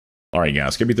All right,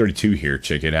 guys, KB32 here.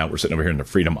 Check it out. We're sitting over here in the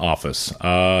Freedom office.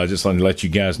 Just wanted to let you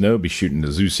guys know, be shooting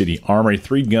the Zoo City Armory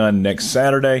 3-gun next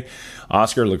Saturday.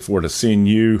 Oscar, look forward to seeing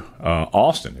you.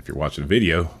 Austin, if you're watching the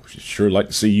video, sure like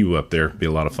to see you up there. Be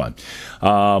a lot of fun.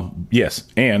 Yes,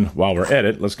 and while we're at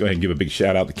it, let's go ahead and give a big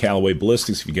shout out to Callaway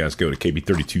Ballistics. If you guys go to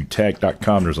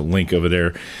kb32tech.com, there's a link over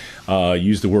there.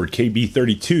 Use the word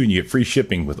KB32 and you get free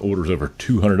shipping with orders over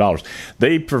 $200.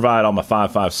 They provide all my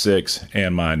 5.56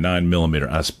 and my 9mm.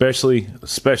 I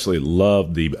especially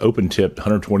love the open-tipped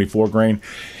 124 grain,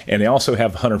 and they also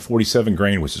have 147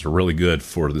 grain, which is really good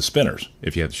for the spinners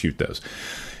if you have to shoot those.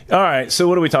 All right, so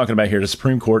what are we talking about here? The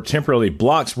Supreme Court temporarily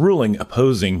blocks ruling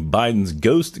opposing Biden's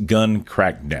ghost gun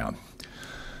crackdown.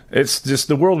 It's just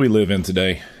the world we live in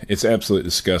today. It's absolutely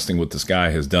disgusting what this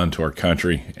guy has done to our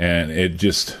country, and it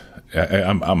just...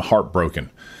 I'm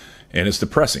heartbroken, and it's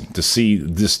depressing to see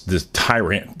this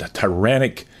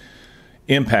tyrannic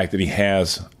impact that he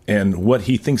has, and what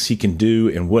he thinks he can do,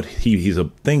 and what he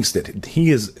thinks that he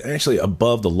is actually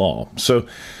above the law. So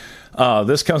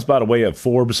this comes by the way of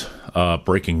Forbes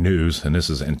breaking news, and this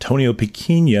is Antonio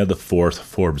Piquina, the fourth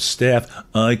Forbes staff.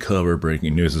 I cover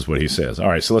breaking news is what he says. All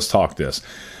right, so let's talk this.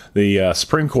 The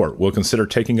Supreme Court will consider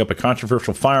taking up a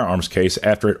controversial firearms case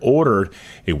after it ordered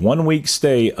a 1-week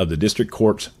stay of the district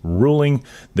court's ruling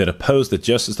that opposed the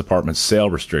Justice Department's sale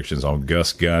restrictions on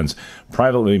ghost guns,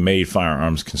 privately made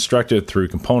firearms constructed through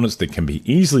components that can be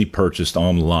easily purchased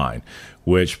online,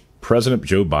 which President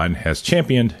Joe Biden has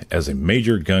championed as a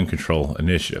major gun control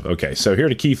initiative. Okay, so here are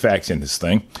the key facts in this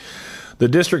thing. The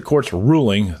district court's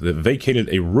ruling that vacated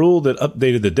a rule that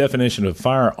updated the definition of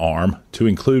firearm to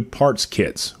include parts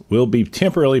kits will be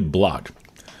temporarily blocked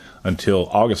until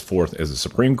August 4th as the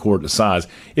Supreme Court decides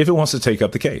if it wants to take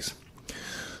up the case.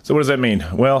 So what does that mean?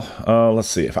 Well, let's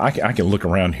see. If I can look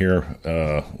around here.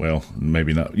 Well,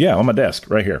 maybe not. Yeah, on my desk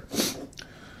right here.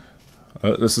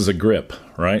 This is a grip,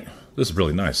 right? This is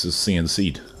really nice. This is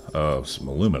CNC'd. Some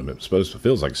aluminum. It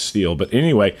feels like steel. But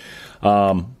anyway,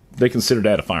 they consider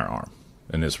that a firearm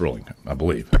in this ruling, I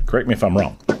believe. Correct me if I'm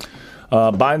wrong.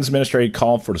 Biden's administration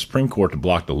called for the Supreme Court to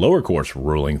block the lower court's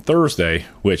ruling Thursday,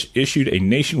 which issued a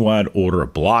nationwide order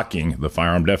blocking the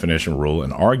firearm definition rule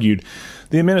and argued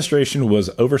the administration was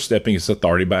overstepping its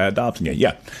authority by adopting it.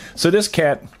 Yeah, so this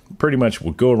cat pretty much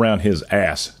will go around his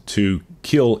ass to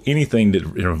kill anything that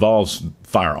involves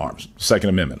firearms. Second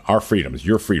Amendment, our freedoms,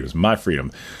 your freedoms, my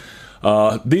freedom.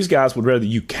 These guys would rather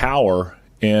you cower.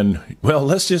 And, well,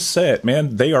 let's just say it,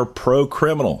 man. They are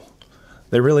pro-criminal.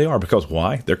 They really are. Because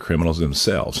why? They're criminals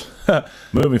themselves.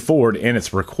 Moving forward, in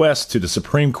its request to the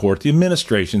Supreme Court, the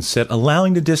administration said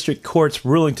allowing the district court's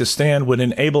ruling to stand would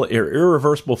enable an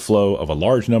irreversible flow of a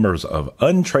large numbers of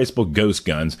untraceable ghost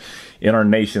guns in our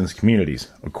nation's communities,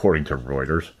 according to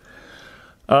Reuters.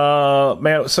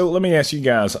 Man, so let me ask you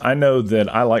guys. I know that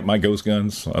I like my ghost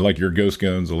guns. I like your ghost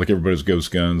guns. I like everybody's ghost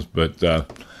guns. But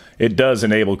it does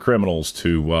enable criminals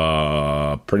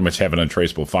to pretty much have an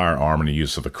untraceable firearm in the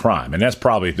use of a crime. And that's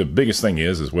probably the biggest thing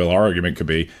is, well, our argument could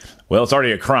be, well, it's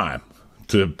already a crime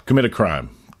to commit a crime.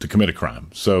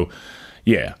 So,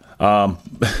 yeah.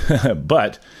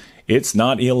 But it's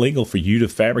not illegal for you to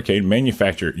fabricate and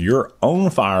manufacture your own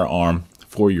firearm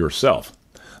for yourself.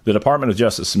 The Department of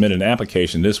Justice submitted an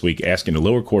application this week asking the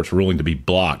lower court's ruling to be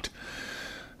blocked.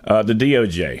 The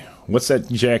DOJ. What's that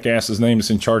jackass's name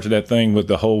that's in charge of that thing with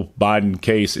the whole Biden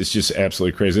case? It's just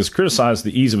absolutely crazy. It's criticized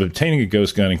the ease of obtaining a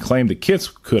ghost gun and claimed that kits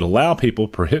could allow people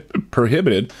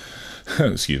prohibited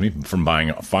from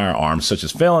buying firearms, such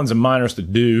as felons and minors,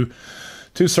 to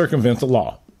circumvent the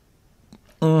law.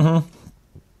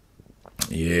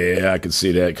 Yeah, I can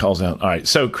see that. It calls out. All right,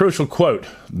 so crucial quote.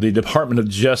 The Department of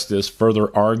Justice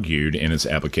further argued in its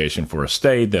application for a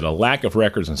stay that a lack of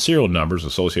records and serial numbers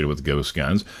associated with ghost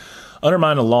guns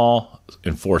undermine the law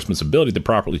enforcement's ability to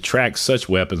properly track such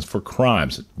weapons for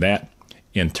crimes. That,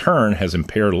 in turn, has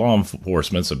impaired law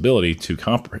enforcement's ability to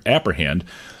apprehend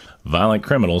violent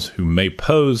criminals who may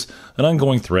pose an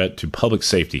ongoing threat to public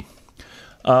safety.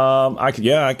 I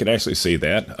could actually see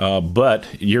that, but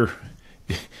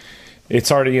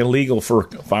it's already illegal for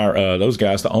those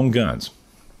guys to own guns.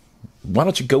 Why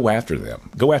don't you go after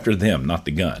them? Go after them, not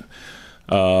the gun.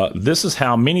 This is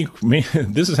how many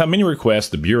requests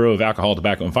the Bureau of Alcohol,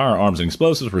 Tobacco, and Firearms and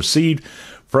Explosives received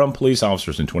from police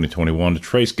officers in 2021 to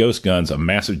trace ghost guns, a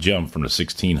massive jump from the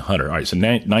 1,600. All right, so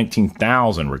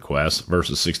 19,000 requests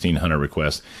versus 1,600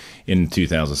 requests in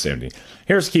 2017.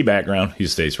 Here's the key background. He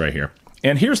states right here.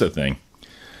 And here's the thing.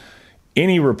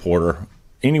 Any reporter,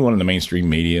 anyone in the mainstream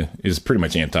media is pretty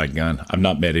much anti-gun. I've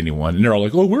not met anyone. And they're all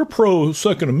like, oh, we're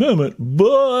pro-Second Amendment,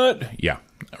 but... Yeah.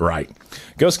 Right.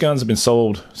 Ghost guns have been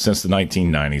sold since the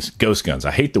 1990s. Ghost guns.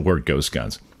 I hate the word ghost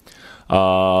guns.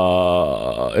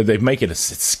 They make it's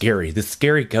scary. The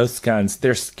scary ghost guns.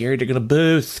 They're scary. They're going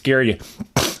to scare you.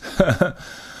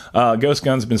 Ghost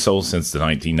guns have been sold since the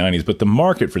 1990s, but the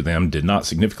market for them did not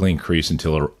significantly increase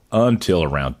until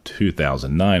around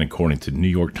 2009, according to the New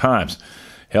York Times.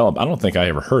 Hell, I don't think I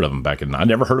ever heard of them back then. I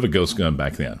never heard of a ghost gun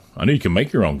back then. I knew you can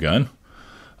make your own gun.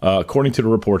 According to the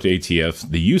report to ATF,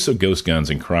 the use of ghost guns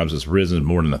in crimes has risen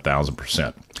more than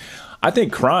 1,000%. I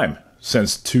think crime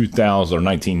since 2000 or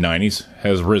 1990s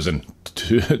has risen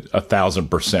to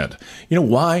 1,000%. You know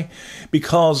why?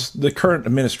 Because the current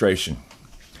administration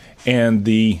and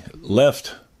the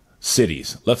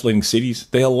left-leaning cities,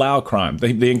 they allow crime.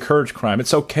 They encourage crime.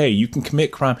 It's okay. You can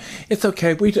commit crime. It's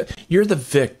okay. You're the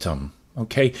victim.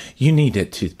 Okay? You need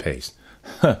that toothpaste.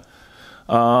 The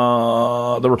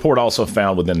report also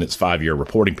found within its 5-year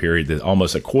reporting period that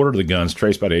almost a quarter of the guns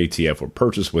traced by the ATF were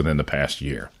purchased within the past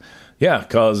year. Yeah,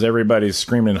 because everybody's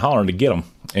screaming and hollering to get them.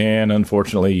 And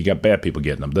unfortunately, you got bad people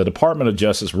getting them. The Department of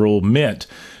Justice rule meant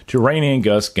to rein in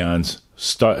ghost guns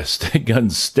states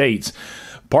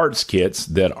parts kits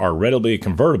that are readily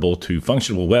convertible to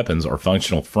functional weapons or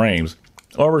functional frames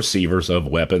or receivers of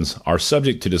weapons are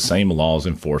subject to the same laws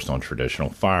enforced on traditional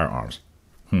firearms.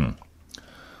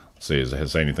 See, does it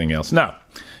say anything else? No,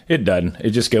 it doesn't. It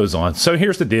just goes on. So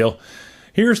here's the deal.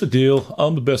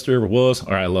 I'm the best there ever was.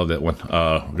 All right, I love that one.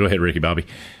 Go ahead, Ricky Bobby.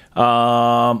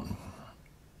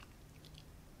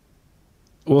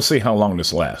 We'll see how long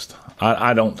this lasts.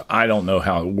 I don't know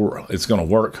how it's going to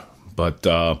work, but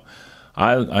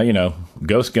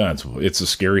ghost guns. It's a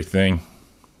scary thing.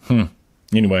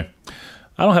 Anyway,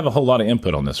 I don't have a whole lot of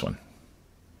input on this one.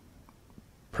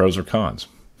 Pros or cons.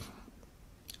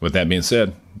 With that being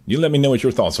said, you let me know what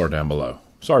your thoughts are down below.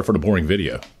 Sorry for the boring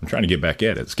video. I'm trying to get back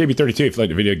at it. It's KB32. If you like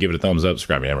the video, give it a thumbs up.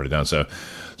 Subscribe if you haven't already done so.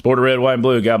 Support the red, white, and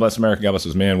blue. God bless America. God bless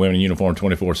us men, women in uniform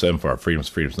 24/7 for our freedoms.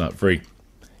 Freedom's not free.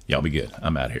 Y'all be good.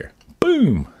 I'm out of here.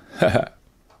 Boom.